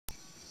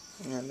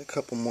And a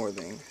couple more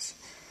things.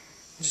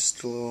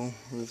 Just a little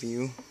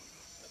review.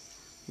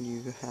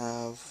 You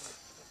have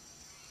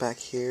back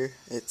here,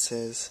 it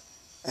says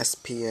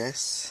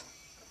SPS,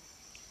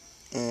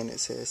 and it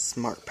says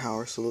Smart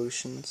Power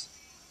Solutions.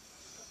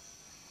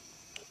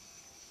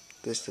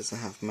 This doesn't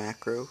have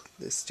macro,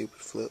 this stupid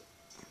flip,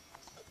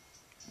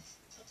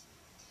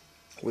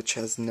 which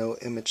has no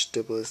image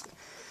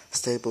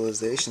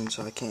stabilization,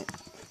 so I can't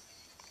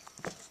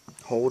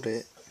hold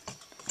it.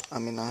 I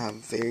mean, I have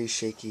very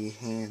shaky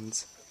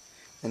hands,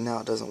 and now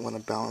it doesn't want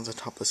to balance on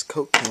top of this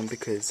Coke can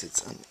because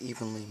it's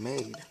unevenly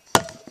made.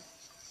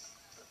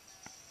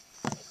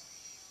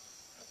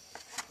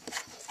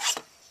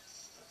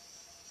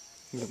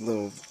 The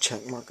little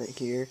check mark right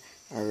here,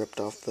 I ripped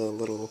off the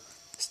little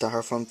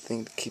styrofoam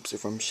thing that keeps it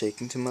from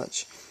shaking too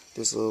much.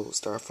 There's a little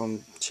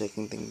styrofoam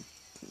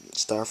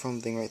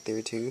thing right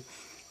there too,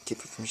 keep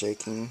it from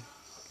shaking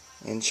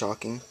and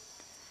shocking.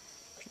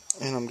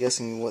 And I'm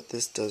guessing what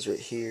this does right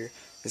here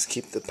is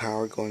keep the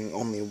power going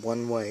only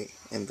one way,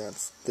 and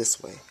that's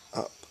this way,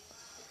 up.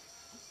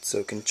 So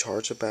it can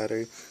charge a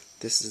battery.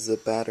 This is a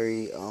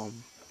battery,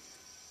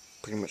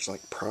 pretty much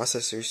like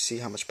processor. See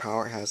how much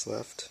power it has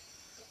left,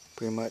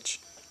 pretty much.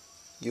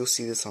 You'll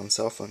see this on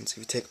cell phones. If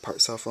you take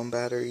apart cell phone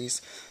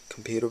batteries,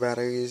 computer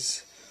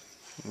batteries,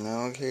 I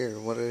don't care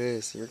what it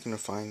is, you're going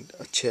to find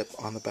a chip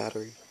on the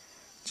battery,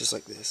 just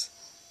like this.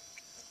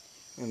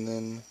 And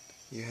then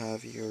you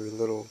have your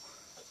little,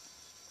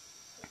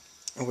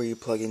 where you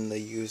plug in the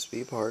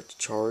USB part to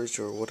charge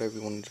or whatever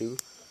you want to do.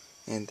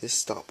 And this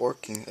stopped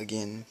working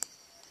again.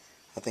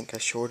 I think I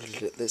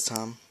shorted it this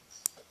time.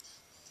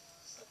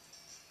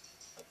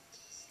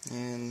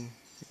 And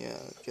yeah,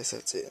 I guess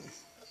that's it.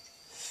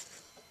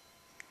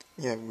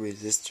 You have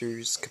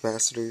resistors,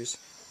 capacitors.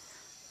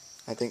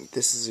 I think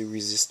this is a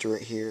resistor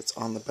right here. It's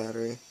on the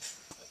battery.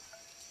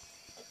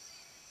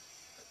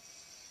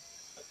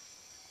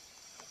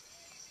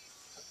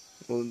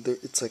 Well,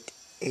 it's like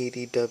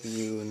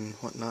 80W and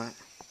whatnot.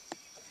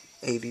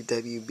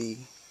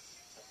 80WB.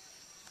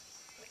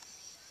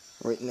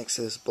 Right next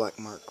to this black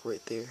mark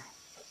right there.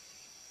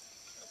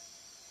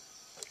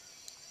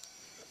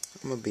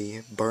 I'm gonna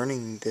be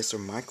burning this or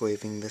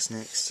microwaving this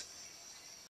next.